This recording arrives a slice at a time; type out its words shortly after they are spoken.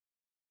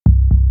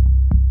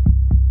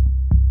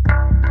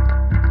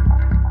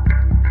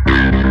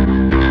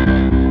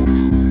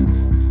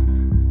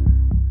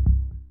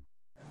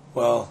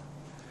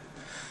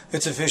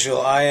It's official.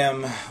 I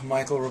am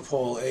Michael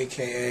Ripoll,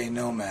 a.k.a.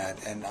 Nomad,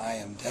 and I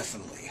am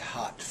definitely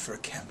hot for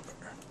Kemper.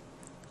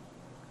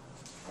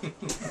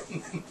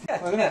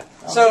 Yeah.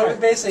 So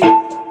basically, set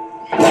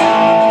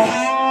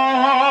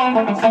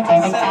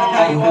up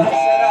how you want to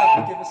set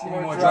up. Give us some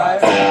more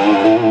drive.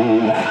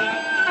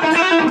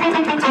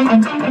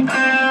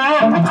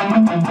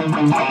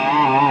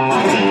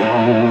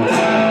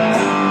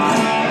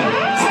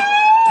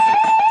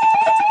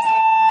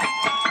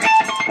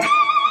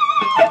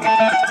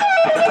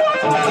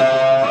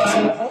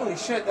 Holy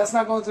shit, that's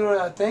not going through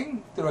a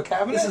thing? Through a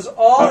cabinet? This is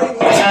all in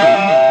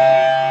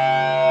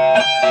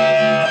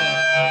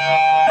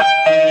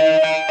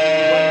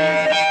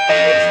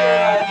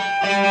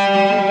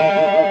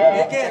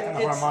Again,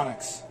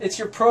 harmonics. It's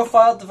your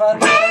profile divided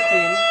by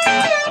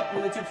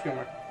 13 with a tube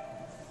screamer.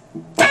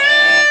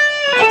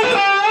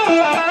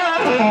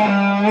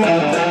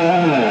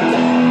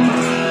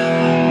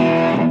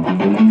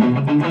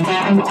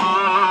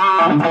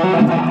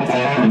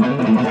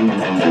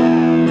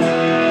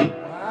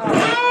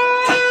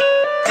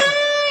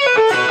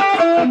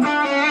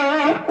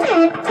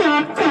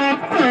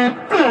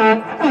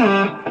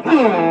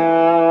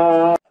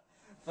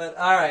 But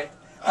all right,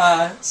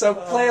 so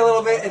play a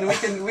little bit, and we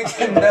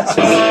can mess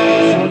with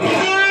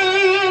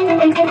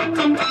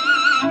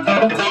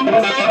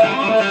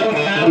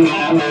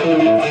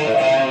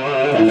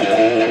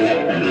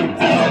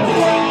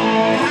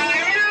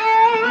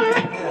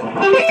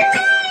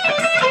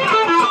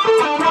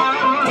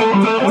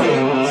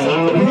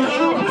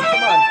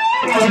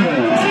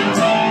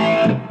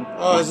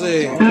Oh, I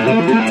see.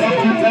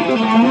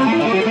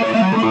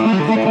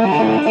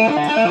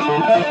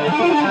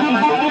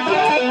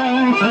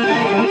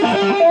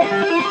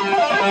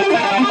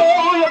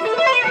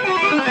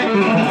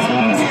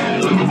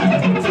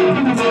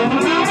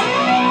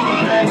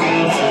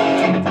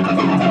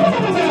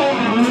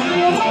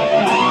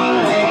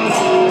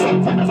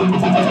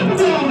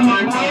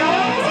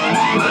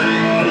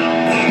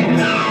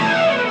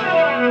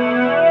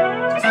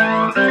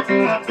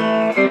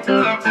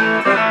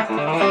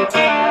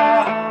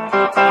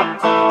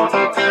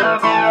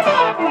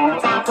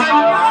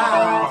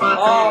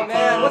 Oh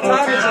man, what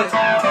time is it?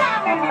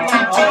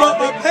 I brought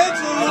my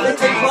pencil! The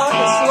clock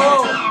is slow.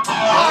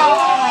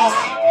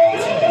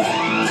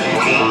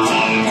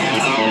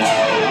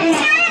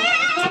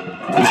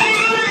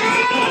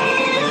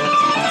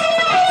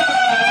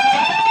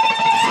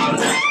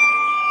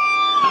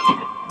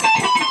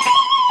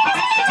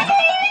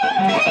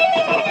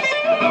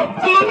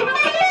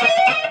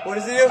 What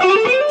does he do?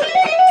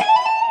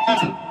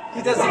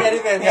 He does the Eddie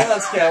Van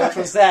Halen scale, which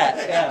was that,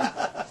 yeah.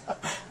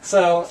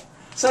 So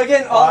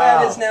again, all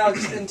that is now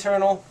just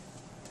internal.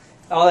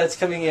 All that's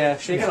coming,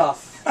 shake it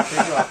off.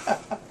 Shake it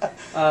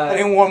off. I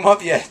didn't warm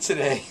up yet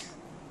today.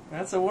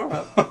 That's a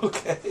warm-up.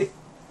 Okay.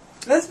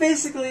 That's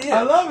basically it.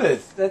 I love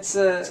it. That's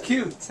It's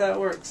cute. That's how it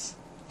works.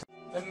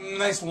 A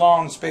nice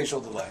long spatial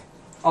delay.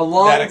 A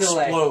long that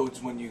delay. explodes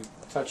when you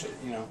touch it,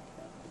 you know.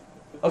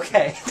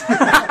 Okay. So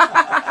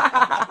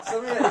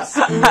we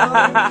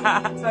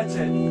touch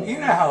it. You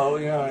know how,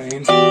 you know what I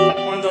mean?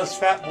 One of those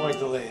fat boy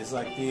delays,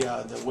 like the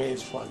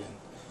Waves plugin.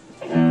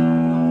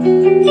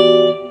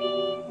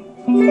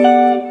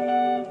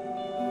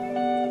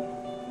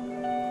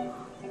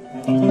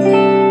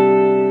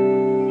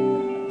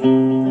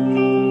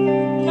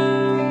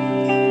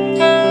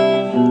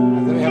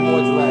 And then we have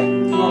more delay.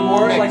 You want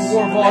more, Mix. like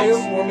more volume,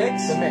 Mix. more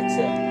mix? The mix,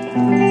 yeah.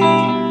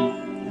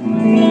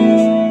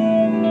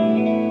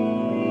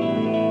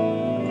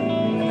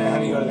 And then how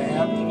do you go to the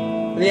amp?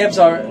 The amps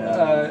are,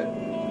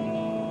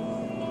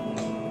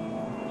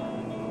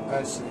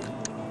 I see.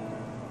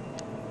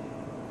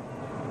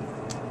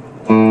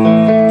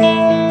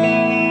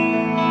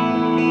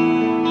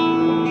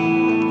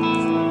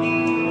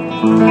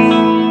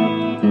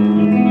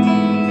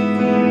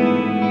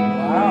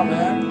 Wow,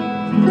 man.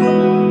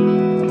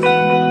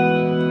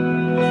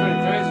 That's pretty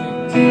crazy.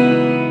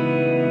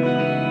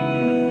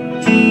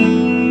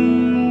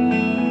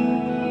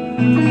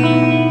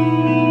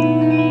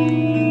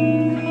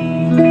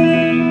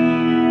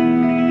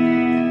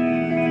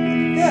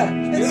 yeah,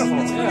 Beautiful,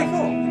 it's pretty yeah.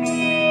 cool.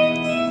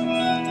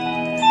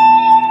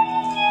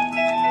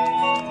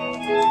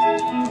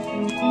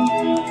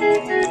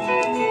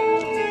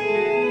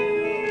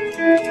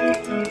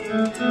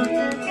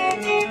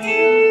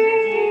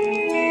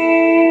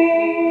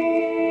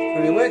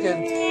 Pretty wicked.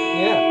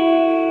 Yeah.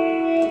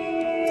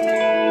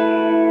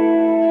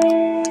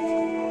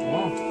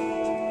 Wow.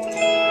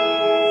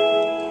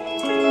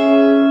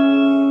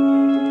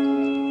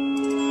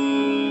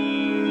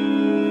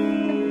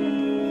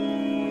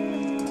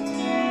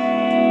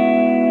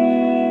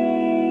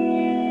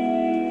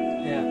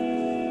 Yeah.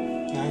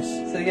 Nice.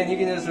 So again, you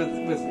can do this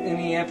with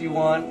any amp you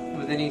want,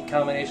 with any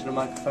combination of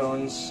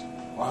microphones.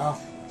 Wow.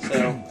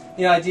 So,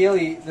 you know,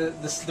 ideally,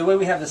 the way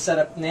we have this set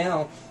up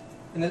now,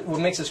 and what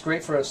makes this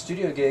great for a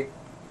studio gig,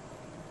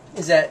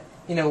 is that,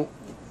 you know,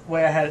 the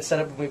way I had it set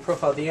up when we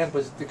profiled the amp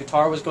was the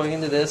guitar was going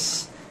into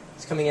this,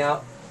 it's coming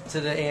out to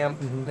the amp,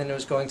 then it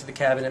was going to the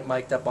cabinet,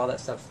 mic'd up, all that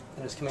stuff,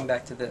 and it was coming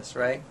back to this,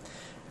 right?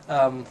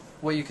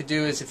 what you could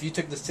do is if you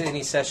took this to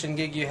any session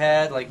gig you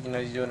had, like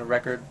you're doing a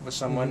record with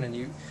someone,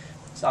 and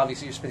so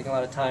obviously you're spending a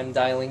lot of time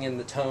dialing in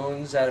the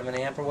tones out of an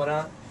amp or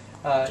whatnot.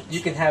 You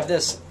can have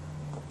this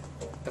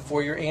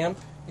before your amp,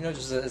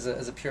 just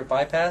as a pure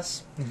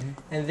bypass,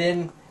 and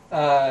then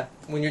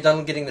when you're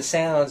done getting the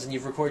sounds and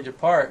you've recorded your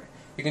part,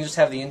 you can just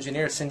have the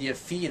engineer send you a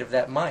feed of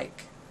that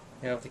mic,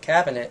 of the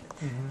cabinet.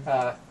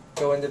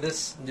 Go into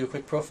this and do a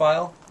quick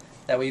profile.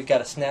 That way you've got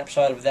a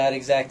snapshot of that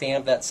exact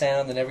amp, that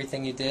sound, and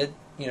everything you did,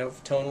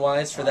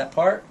 tone-wise for that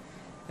part,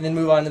 and then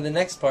move on to the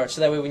next part.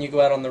 So that way when you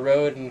go out on the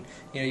road and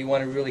you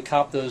want to really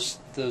cop those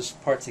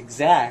parts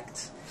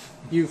exact,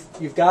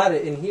 you've got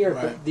it in here.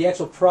 Right. But the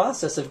actual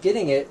process of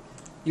getting it,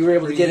 you were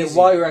able to get it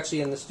while you're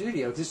actually in the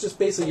studio. 'Cause it's just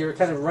basically you're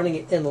kind of running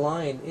it in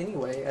line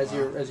anyway as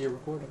you're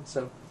recording.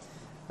 So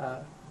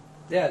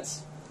yeah,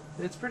 it's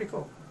pretty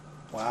cool.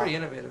 It's pretty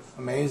innovative.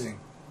 Amazing.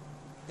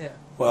 Yeah.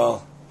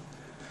 Well,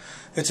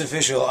 it's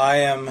official. I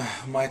am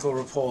Michael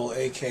Ripoll,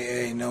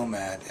 a.k.a.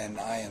 Nomad, and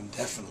I am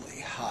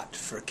definitely hot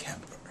for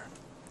Kemper.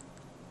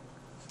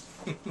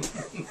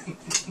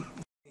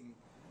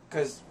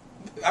 Because,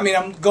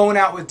 I'm going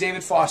out with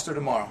David Foster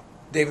tomorrow.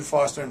 David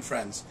Foster and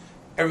friends.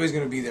 Everybody's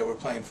going to be there. We're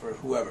playing for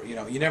whoever.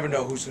 You never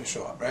know who's going to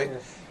show up, right? Yeah.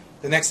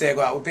 The next day I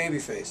go out with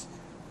Babyface.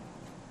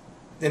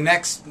 Then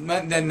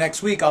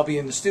next week I'll be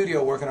in the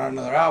studio working on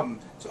another album.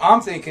 So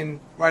I'm thinking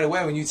right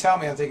away when you tell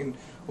me, I'm thinking,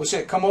 well,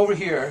 shit, come over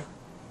here,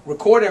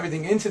 record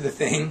everything into the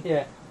thing,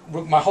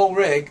 my whole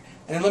rig,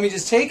 and then let me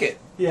just take it.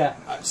 Yeah.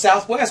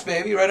 Southwest,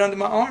 baby, right under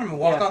my arm and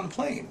walk on the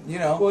plane.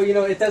 Well,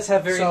 it does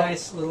have very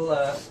nice little.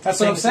 That's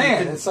what I'm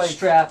saying. It's like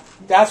strap.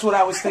 That's what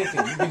I was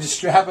thinking. You can just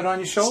strap it on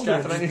your shoulder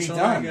Strap it and on just your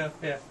be shoulder. done.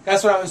 Yeah.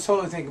 That's what I was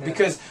totally thinking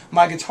because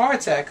my guitar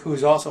tech,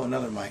 who's also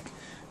another Mike,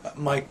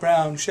 Mike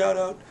Brown, shout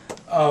out.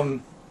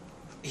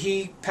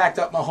 He packed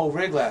up my whole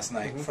rig last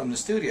night from the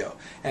studio,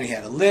 and he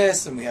had a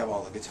list, and we have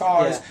all the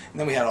guitars, and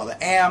then we had all the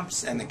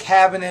amps and the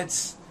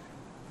cabinets,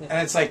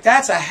 and it's like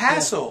that's a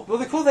hassle. Well,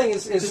 the cool thing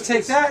is just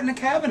take that in the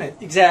cabinet.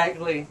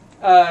 Exactly.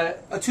 A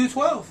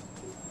 212.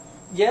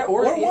 Yeah,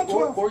 or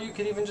 112. Or you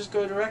could even just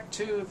go direct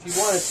too if you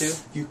wanted to.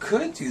 You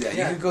could do that.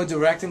 You could go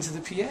direct into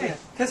the PA.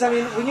 Because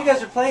when you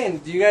guys are playing,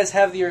 do you guys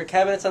have your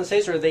cabinets on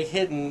stage, or are they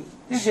hidden?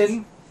 They're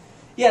hidden.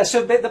 Yeah,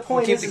 so the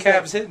point is... keep the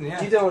cabs hidden,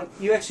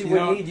 You actually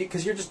wouldn't need...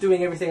 Because you're just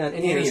doing everything on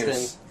in-ears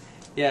thing.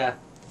 Yeah.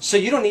 So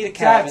you don't need a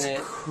cabinet.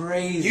 That's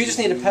crazy. You just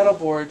need a pedal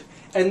board.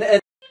 And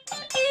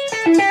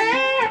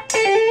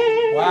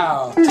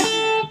wow.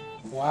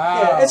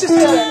 Wow. Yeah, it's just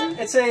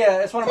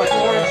it's one of my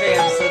orange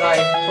amps that I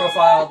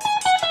profiled.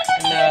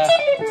 And I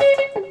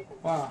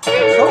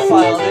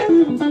profiled it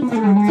through a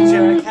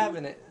Vijera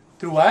cabinet.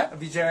 Through what? A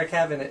Vijera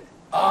cabinet.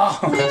 Oh.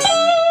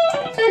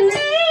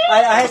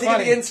 I had to get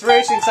the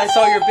inspiration because I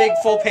saw your big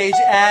full-page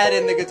ad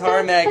in the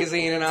Guitar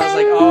magazine, and I was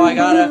like, "Oh,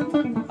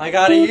 I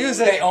gotta use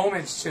it." Pay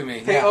homage to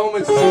me. Pay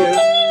homage to you.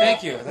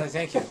 Thank you.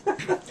 Thank you.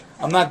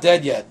 I'm not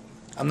dead yet.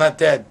 I'm not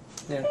dead.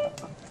 Yeah.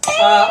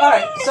 All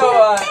right.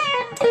 So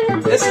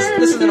this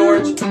is an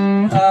orange.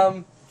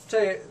 Tell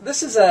you,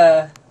 this is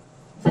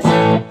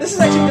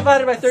actually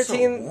divided by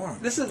 13. So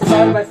this is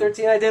divided by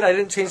 13. I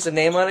didn't change the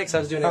name on it because I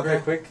was doing it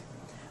very quick.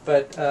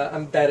 But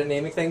I'm bad at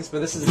naming things. But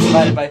this is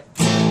divided by.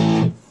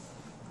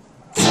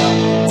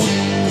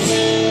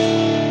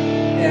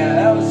 Yeah,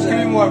 that was. Give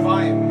me more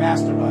volume,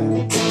 master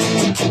volume.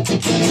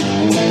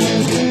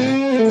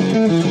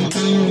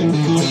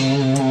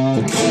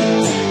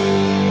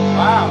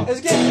 Wow. It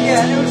was good.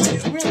 Yeah, it was a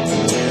real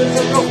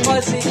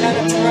fuzzy, kind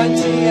of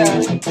grungy.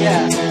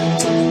 Yeah.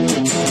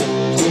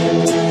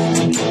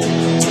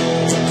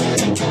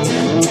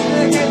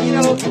 And again,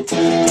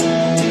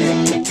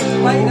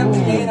 lighten up the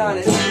gain on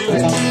it.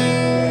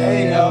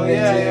 There you go.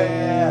 Yeah.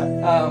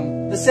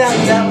 The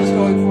sound that was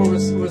going for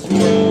was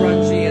more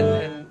grungy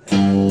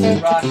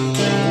and rocky.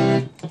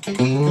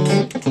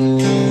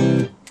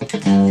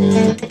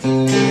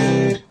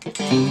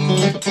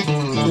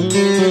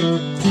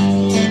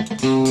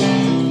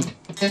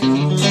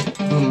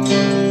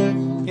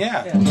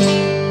 Yeah.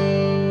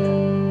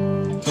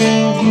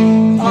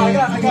 Oh,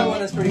 I got one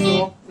that's pretty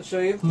cool to show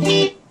you.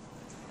 You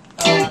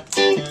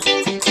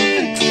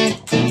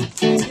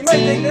might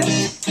dig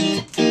this.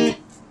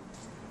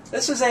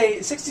 This was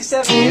a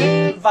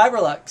 67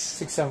 Vibrolux.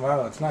 67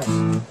 Vibrolux, nice.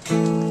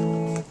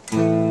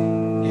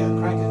 Yeah,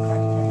 crank it.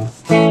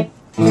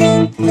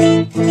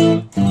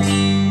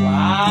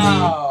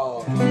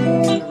 Wow.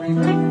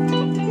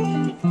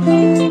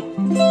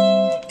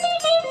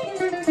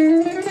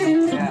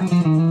 Yeah.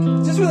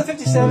 Just with a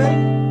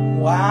 57.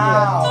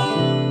 Wow.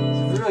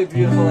 Yeah. It's a really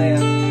beautiful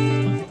amp.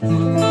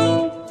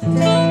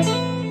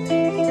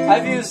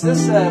 I've used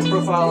this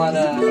profile on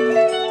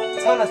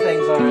a ton of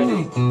things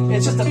already.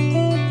 It's just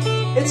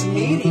it's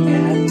meaty,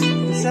 man.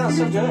 It sounds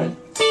so good.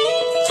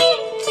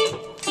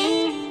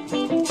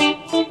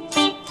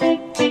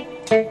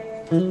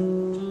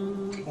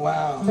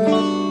 Wow.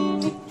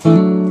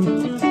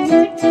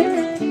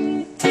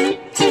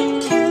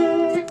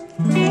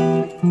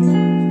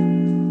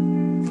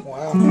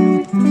 Wow.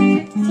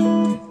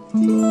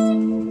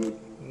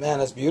 Man,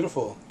 that's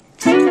beautiful.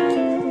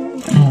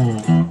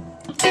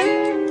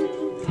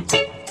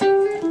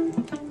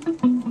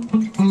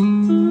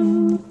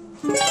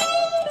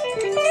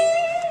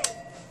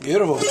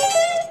 Beautiful.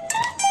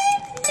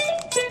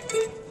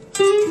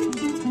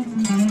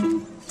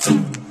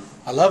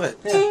 I love it.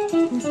 Yeah.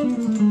 So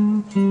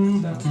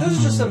those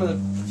are just some of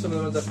the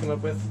ones I've come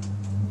up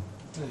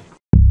with.